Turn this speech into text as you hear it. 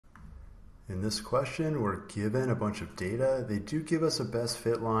In this question, we're given a bunch of data. They do give us a best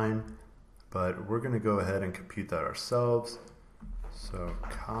fit line, but we're going to go ahead and compute that ourselves. So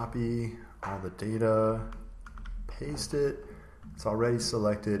copy all the data, paste it. It's already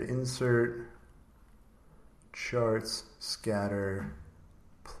selected. Insert, charts, scatter,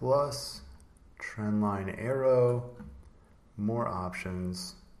 plus, trendline arrow, more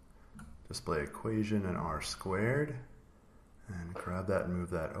options, display equation and R squared. And grab that and move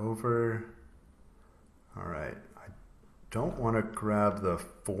that over. All right, I don't want to grab the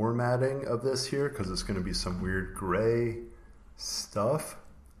formatting of this here because it's going to be some weird gray stuff.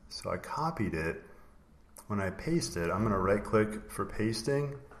 So I copied it. When I paste it, I'm going to right click for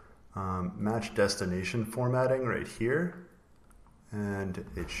pasting, match destination formatting right here. And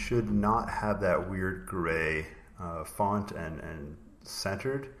it should not have that weird gray font and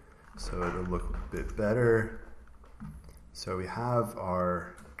centered. So it'll look a bit better. So we have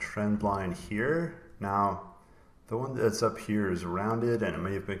our trend line here. Now, the one that's up here is rounded and it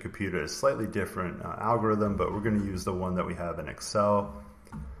may have been computed a slightly different algorithm, but we're going to use the one that we have in Excel.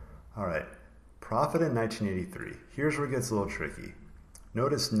 All right, profit in 1983. Here's where it gets a little tricky.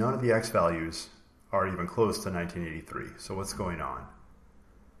 Notice none of the X values are even close to 1983. So what's going on?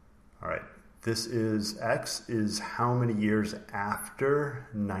 All right, this is X is how many years after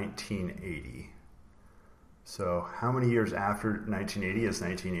 1980. So how many years after 1980 is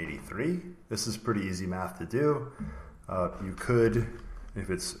 1983? This is pretty easy math to do. You could, if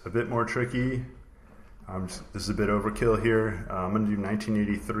it's a bit more tricky, this is a bit overkill here. I'm going to do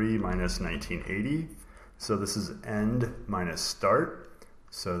 1983 minus 1980. So this is end minus start.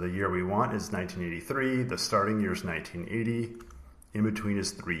 So the year we want is 1983. The starting year is 1980. In between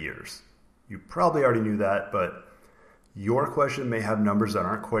is 3 years. You probably already knew that, but your question may have numbers that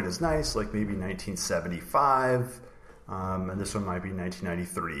aren't quite as nice, like maybe 1975, and this one might be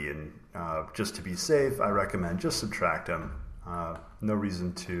 1993. And just to be safe, I recommend just subtract them. No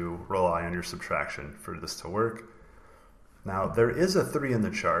reason to rely on your subtraction for this to work. Now, there is a 3 in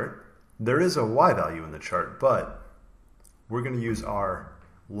the chart. There is a Y value in the chart, but we're going to use our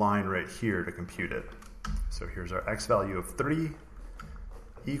line right here to compute it. So here's our X value of 3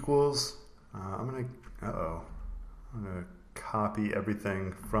 equals, I'm going to copy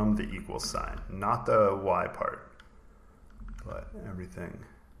everything from the equal sign, not the Y part, but everything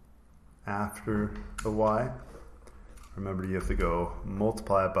after the Y. Remember, you have to go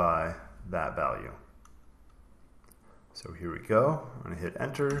multiply by that value. So here we go. I'm going to hit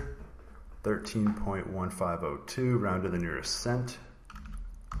enter. 13.1502, round to the nearest cent.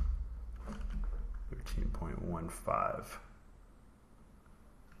 13.15.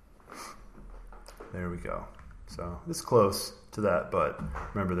 There we go. So it's close to that, but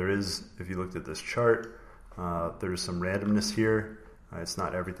remember there is, if you looked at this chart, there's some randomness here. It's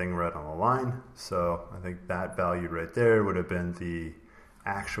not everything right on the line. So I think that value right there would have been the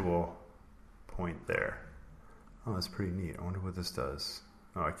actual point there. Oh, that's pretty neat. I wonder what this does.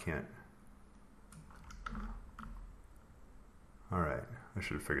 Oh, I can't. All right, I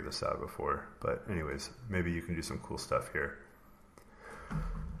should have figured this out before. But anyways, maybe you can do some cool stuff here.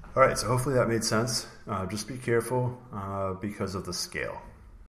 All right, so hopefully that made sense. Just be careful because of the scale.